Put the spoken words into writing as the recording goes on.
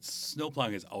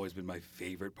snowplowing has always been my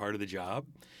favorite part of the job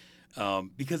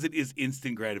because it is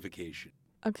instant gratification.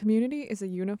 A community is a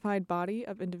unified body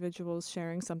of individuals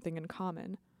sharing something in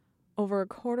common. Over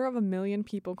 250,000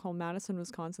 people call Madison,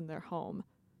 Wisconsin their home.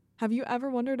 Have you ever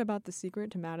wondered about the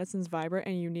secret to Madison's vibrant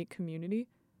and unique community?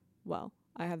 Well,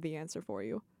 I have the answer for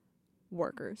you.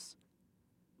 Workers.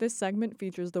 This segment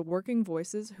features the working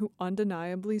voices who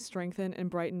undeniably strengthen and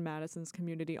brighten Madison's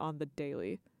community on the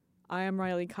daily. I am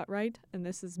Riley Cutright, and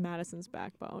this is Madison's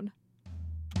Backbone.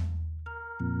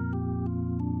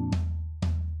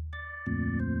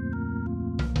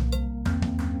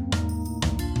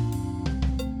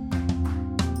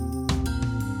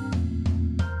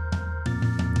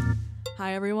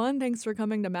 Hi everyone, thanks for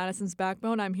coming to Madison's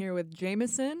Backbone. I'm here with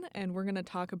Jameson, and we're going to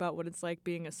talk about what it's like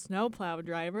being a snowplow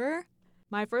driver.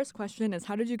 My first question is,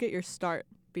 how did you get your start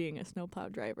being a snowplow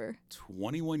driver?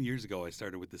 21 years ago, I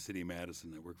started with the city of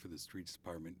Madison. I worked for the streets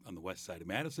department on the west side of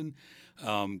Madison.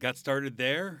 Got started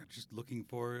there, just looking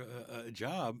for a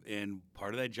job, and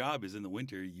part of that job is in the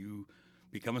winter, you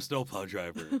become a snowplow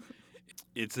driver.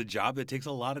 It's a job that takes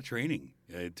a lot of training.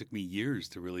 It took me years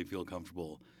to really feel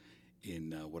comfortable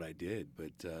in what I did,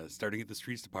 but starting at the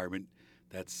streets department,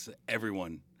 that's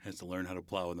everyone has to learn how to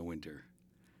plow in the winter.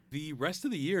 The rest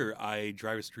of the year, I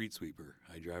drive a street sweeper.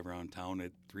 I drive around town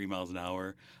at 3 miles an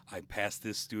hour. I pass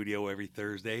this studio every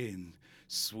Thursday and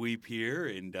sweep here,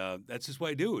 and that's just what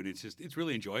I do. And it's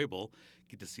really enjoyable.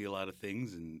 Get to see a lot of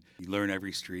things, and you learn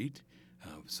every street.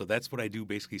 So that's what I do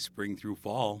basically spring through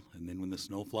fall, and then when the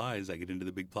snow flies, I get into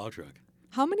the big plow truck.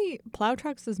 How many plow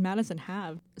trucks does Madison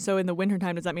have? So in the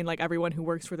wintertime, does that mean like everyone who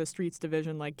works for the streets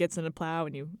division like gets in a plow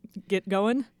and you get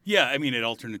going? Yeah, I mean at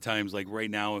alternate times, like right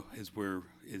now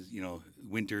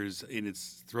winter's in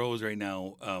its throes right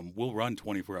now. We'll run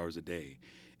 24 hours a day,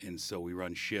 and so we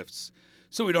run shifts.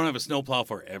 So we don't have a snowplow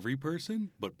for every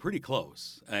person, but pretty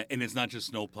close. And it's not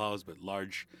just snowplows, but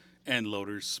large end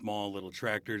loaders, small little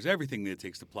tractors, everything that it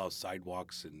takes to plow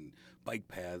sidewalks and bike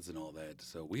paths and all that.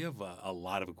 So we have a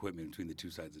lot of equipment between the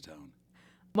two sides of town.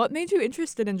 What made you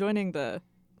interested in joining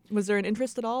was there an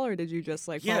interest at all, or did you just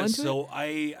fall into it? Yeah, so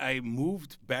I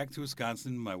moved back to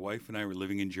Wisconsin. My wife and I were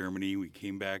living in Germany. We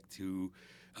came back to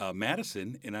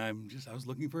Madison, and I was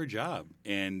looking for a job.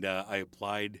 And I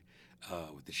applied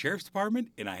with the sheriff's department,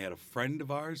 and I had a friend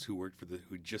of ours who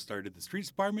just started the streets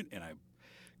department, and I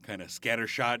kind of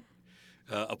scattershot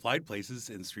applied places,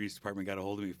 and the streets department got a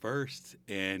hold of me first.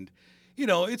 And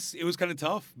it was kind of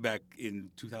tough back in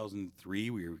 2003.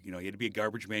 You had to be a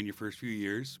garbage man your first few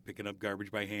years, picking up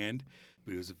garbage by hand,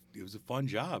 but it was a fun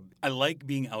job. I like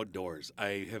being outdoors.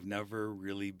 I have never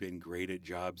really been great at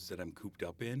jobs that I'm cooped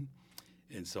up in,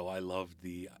 and so I love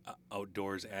the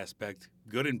outdoors aspect,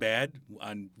 good and bad.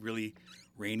 On really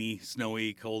rainy,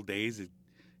 snowy, cold days,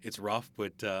 it's rough,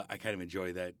 but I kind of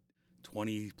enjoy that.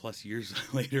 20 plus years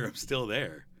later, I'm still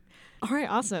there. All right,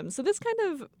 awesome. So this kind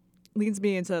of leads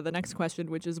me into the next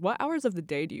question, which is what hours of the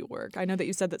day do you work? I know that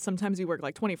you said that sometimes you work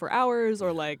like 24 hours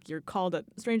or like you're called at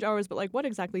strange hours, but like what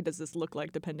exactly does this look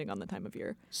like depending on the time of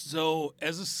year? So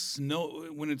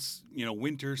when it's,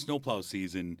 winter snowplow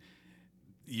season,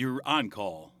 you're on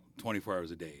call 24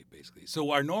 hours a day, basically.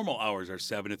 So our normal hours are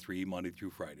 7 to 3, Monday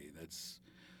through Friday.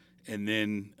 And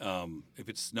then if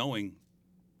it's snowing,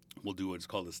 we'll do what's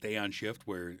called a stay-on shift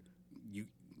where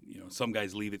some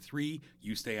guys leave at 3,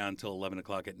 you stay on until 11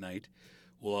 o'clock at night.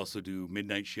 We'll also do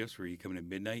midnight shifts where you come in at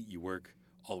midnight, you work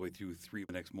all the way through 3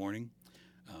 the next morning.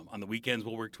 On the weekends,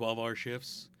 we'll work 12-hour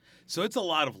shifts. So it's a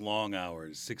lot of long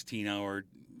hours, 16-hour,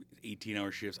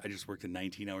 18-hour shifts. I just worked a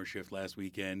 19-hour shift last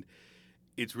weekend.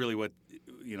 It's really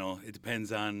it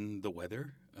depends on the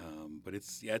weather. But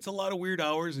it's a lot of weird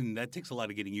hours, and that takes a lot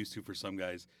of getting used to for some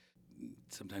guys.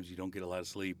 Sometimes you don't get a lot of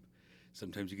sleep.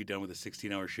 Sometimes you get done with a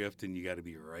 16-hour shift and you got to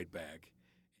be right back.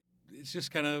 It's just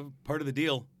kind of part of the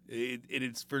deal.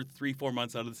 It's for 3-4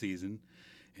 months out of the season,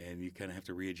 and you kind of have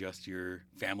to readjust your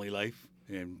family life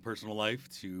and personal life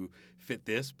to fit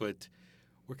this. But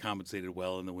we're compensated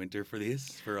well in the winter for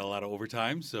a lot of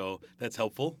overtime, so that's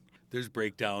helpful. There's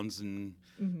breakdowns and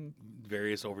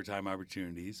various overtime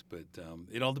opportunities, but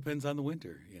it all depends on the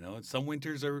winter. Some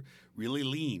winters are really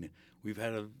lean. We've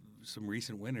had some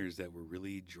recent winters that were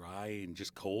really dry and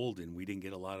just cold, and we didn't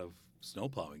get a lot of snow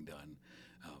plowing done.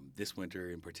 This winter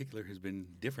in particular has been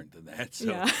different than that, so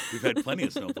yeah. We've had plenty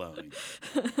of snow plowing.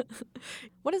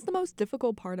 What is the most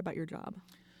difficult part about your job?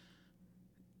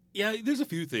 Yeah, there's a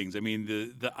few things. I mean,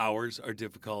 the hours are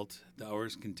difficult. The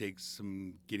hours can take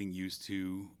some getting used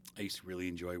to. I used to really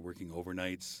enjoy working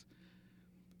overnights.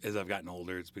 As I've gotten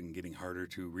older, it's been getting harder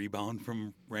to rebound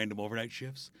from random overnight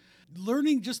shifts.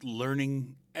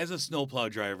 Learning as a snowplow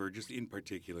driver, just in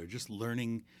particular, just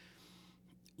learning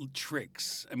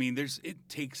tricks. I mean,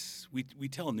 we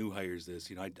tell new hires this.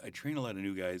 You know, I train a lot of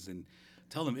new guys and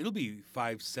tell them it'll be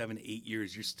 5, 7, 8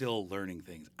 years. You're still learning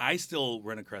things. I still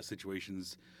run across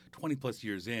situations 20 plus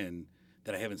years in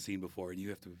that I haven't seen before, and you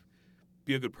have to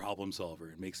be a good problem solver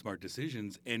and make smart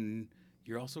decisions. And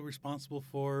you're also responsible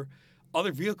for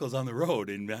other vehicles on the road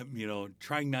and,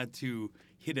 trying not to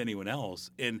hit anyone else.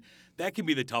 And that can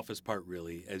be the toughest part,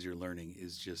 really, as you're learning,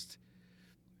 is just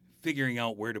figuring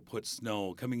out where to put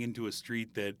snow, coming into a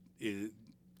street that it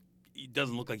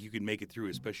doesn't look like you can make it through,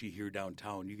 especially here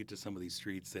downtown. You get to some of these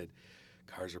streets that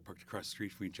cars are parked across the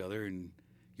street from each other, and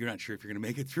you're not sure if you're going to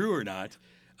make it through or not.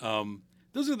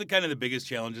 Those are the kind of the biggest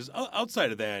challenges.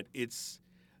 Outside of that, it's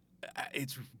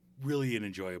really an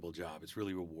enjoyable job. It's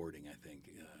really rewarding, I think,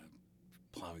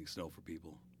 plowing snow for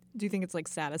people. Do you think it's like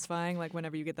satisfying, like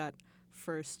whenever you get that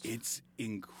first? It's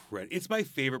incredible. It's my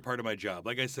favorite part of my job.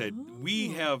 Like I said, we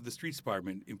have the streets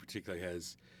department in particular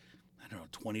has,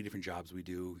 20 different jobs we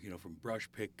do, from brush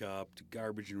pickup to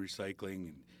garbage and recycling.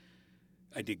 And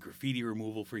I did graffiti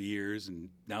removal for years and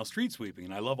now street sweeping.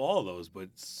 And I love all of those, but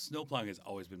snow plowing has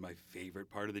always been my favorite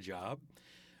part of the job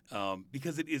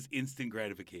because it is instant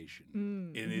gratification.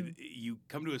 And you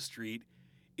come to a street,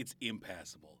 it's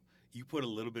impassable. You put a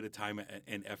little bit of time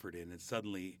and effort in, and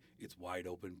suddenly it's wide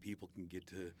open. People can get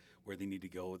to where they need to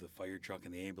go. The fire truck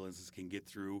and the ambulances can get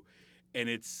through. And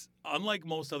it's unlike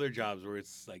most other jobs where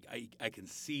it's like I can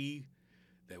see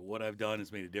that what I've done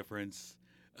has made a difference.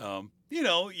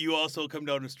 You also come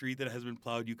down a street that has been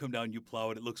plowed. You come down, you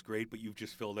plow it. It looks great, but you've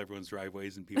just filled everyone's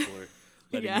driveways, and people are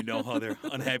letting you know how they're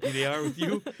unhappy they are with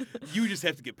you. You just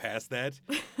have to get past that.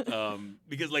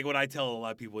 Because, like, when I tell a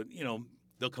lot of people,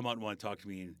 they'll come out and want to talk to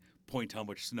me and point how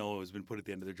much snow has been put at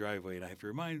the end of their driveway, and I have to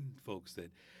remind folks that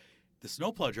the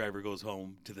snowplow driver goes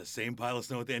home to the same pile of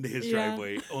snow at the end of his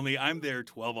driveway, only I'm there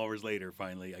 12 hours later.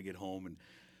 Finally, I get home, and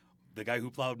the guy who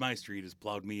plowed my street has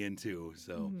plowed me in too.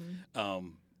 So,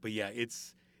 but yeah,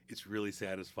 it's really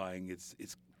satisfying.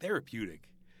 It's therapeutic,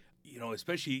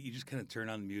 especially you just kind of turn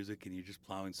on the music and you're just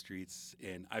plowing streets,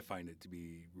 and I find it to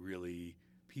be really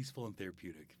peaceful and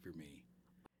therapeutic for me.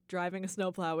 Driving a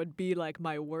snowplow would be like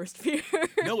my worst fear.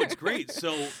 No, it's great.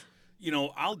 So,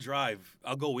 I'll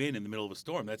go in the middle of a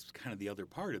storm. That's kind of the other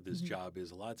part of this job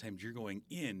is a lot of times you're going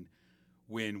in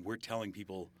when we're telling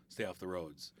people stay off the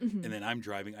roads. And then I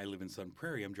live in Sun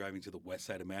Prairie. I'm driving to the west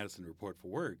side of Madison to report for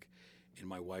work. And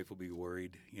my wife will be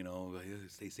worried,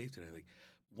 stay safe today. Like,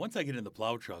 once I get in the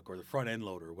plow truck or the front end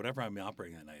loader or whatever I'm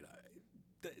operating that night,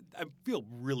 I feel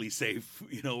really safe.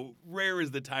 Rare is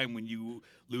the time when you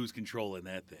lose control in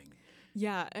that thing.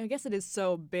 Yeah, I guess it is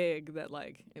so big that,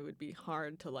 like, it would be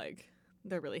hard to, like,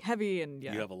 they're really heavy and,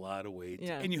 You have a lot of weight.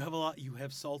 Yeah. And you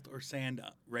have salt or sand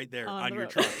right there On on the your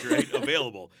road. truck, right?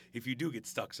 Available. If you do get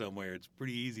stuck somewhere, it's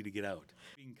pretty easy to get out.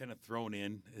 Being kind of thrown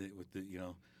in with the,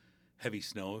 heavy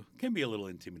snow can be a little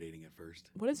intimidating at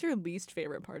first. What is your least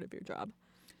favorite part of your job?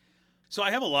 So I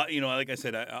have a lot, like I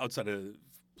said, outside of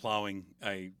plowing,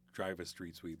 I drive a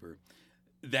street sweeper.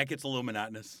 That gets a little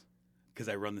monotonous because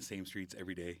I run the same streets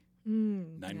every day,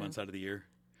 9 months out of the year.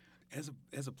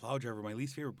 As a plow driver, my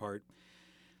least favorite part.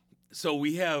 So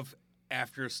we have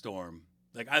after a storm.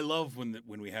 Like, I love when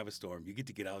we have a storm. You get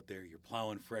to get out there. You're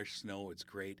plowing fresh snow. It's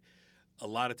great. A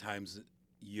lot of times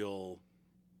you'll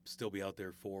still be out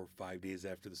there 4 or 5 days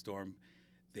after the storm.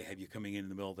 They have you coming in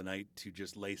the middle of the night to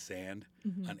just lay sand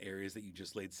on areas that you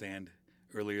just laid sand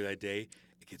earlier that day.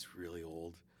 It gets really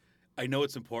old. I know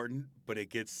it's important, but it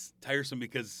gets tiresome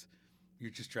because you're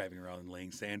just driving around and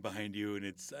laying sand behind you, and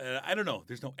it's, I don't know,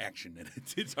 there's no action in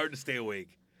it. It's hard to stay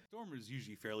awake. Storm is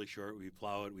usually fairly short. We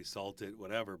plow it, we salt it,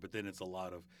 whatever, but then it's a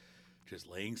lot of just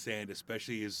laying sand,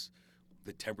 especially as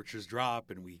the temperatures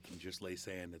drop and we can just lay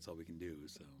sand. That's all we can do.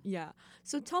 So Yeah.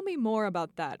 So tell me more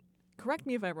about that. Correct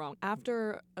me if I'm wrong.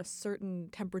 After a certain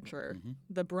temperature,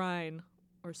 the brine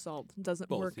or salt doesn't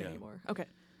Both, work yeah. anymore. Okay.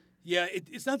 Yeah,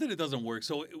 it's not that it doesn't work.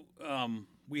 So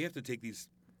we have to take these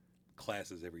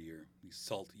classes every year, these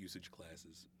salt usage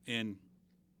classes. And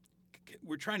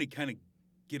we're trying to kind of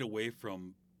get away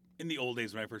from, in the old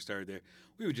days when I first started there,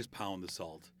 we would just pound the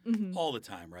salt all the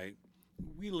time, right?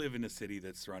 We live in a city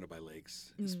that's surrounded by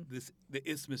lakes. The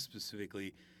isthmus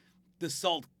specifically, the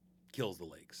salt kills the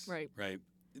lakes. Right.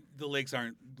 The lakes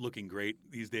aren't looking great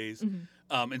these days.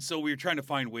 And so we're trying to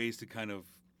find ways to kind of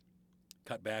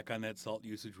cut back on that salt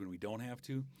usage when we don't have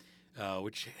to,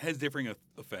 which has differing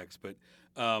effects. But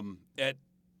at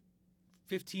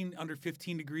under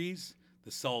 15 degrees,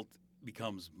 the salt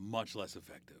becomes much less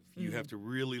effective. You have to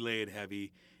really lay it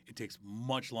heavy. It takes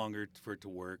much longer for it to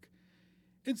work.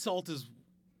 And salt is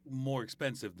more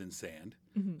expensive than sand.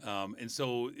 And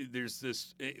so there's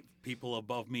this people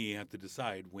above me have to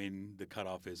decide when the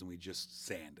cutoff is, and we just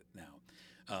sand it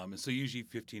now. And so usually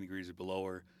 15 degrees or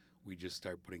below, we just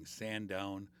start putting sand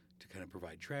down to kind of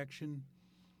provide traction.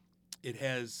 It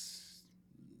has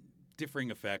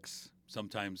differing effects.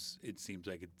 Sometimes it seems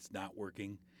like it's not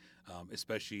working,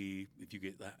 especially if you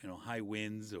get high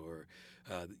winds or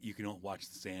you can watch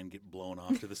the sand get blown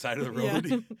off to the side of the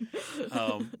road.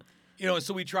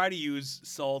 So we try to use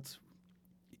salt.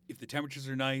 If the temperatures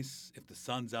are nice, if the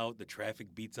sun's out, the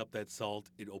traffic beats up that salt,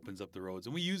 it opens up the roads.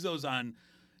 And we use those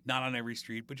not on every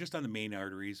street, but just on the main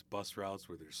arteries, bus routes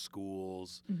where there's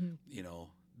schools,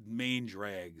 main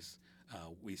drags.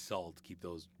 We salt, keep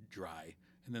those dry.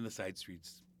 And then the side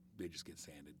streets, they just get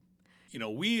sanded.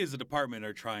 We as a department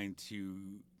are trying to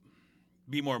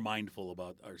be more mindful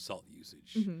about our salt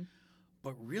usage.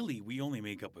 But really, we only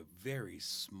make up a very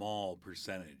small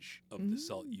percentage of the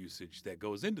salt usage that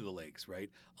goes into the lakes, right?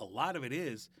 A lot of it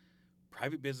is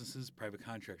private businesses, private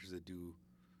contractors that do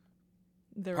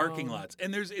Their parking own. lots.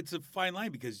 And it's a fine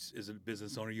line because as a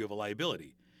business owner, you have a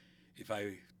liability. If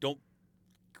I don't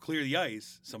clear the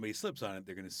ice, somebody slips on it,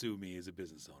 they're going to sue me as a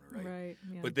business owner, right? Right.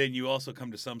 Yeah. But then you also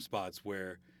come to some spots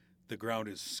where the ground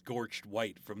is scorched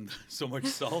white from so much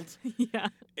salt. Yeah.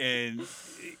 And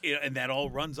that all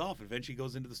runs off. Eventually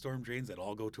goes into the storm drains that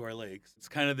all go to our lakes. It's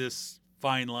kind of this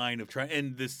fine line of trying.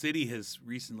 And the city has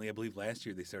recently, I believe last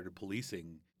year, they started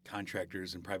policing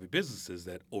contractors and private businesses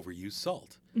that overuse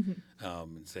salt,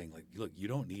 and saying like, look, you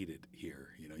don't need it here.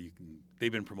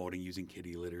 They've been promoting using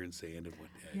kitty litter and sand and what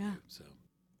have you. So.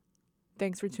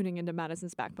 Thanks for tuning into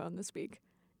Madison's Backbone this week.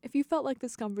 If you felt like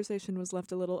this conversation was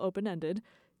left a little open-ended,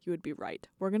 you would be right.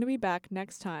 We're going to be back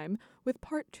next time with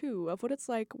part 2 of what it's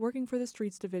like working for the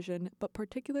Streets Division, but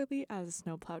particularly as a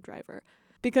snowplow driver.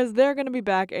 Because they're going to be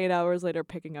back 8 hours later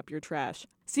picking up your trash.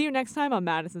 See you next time on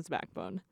Madison's Backbone.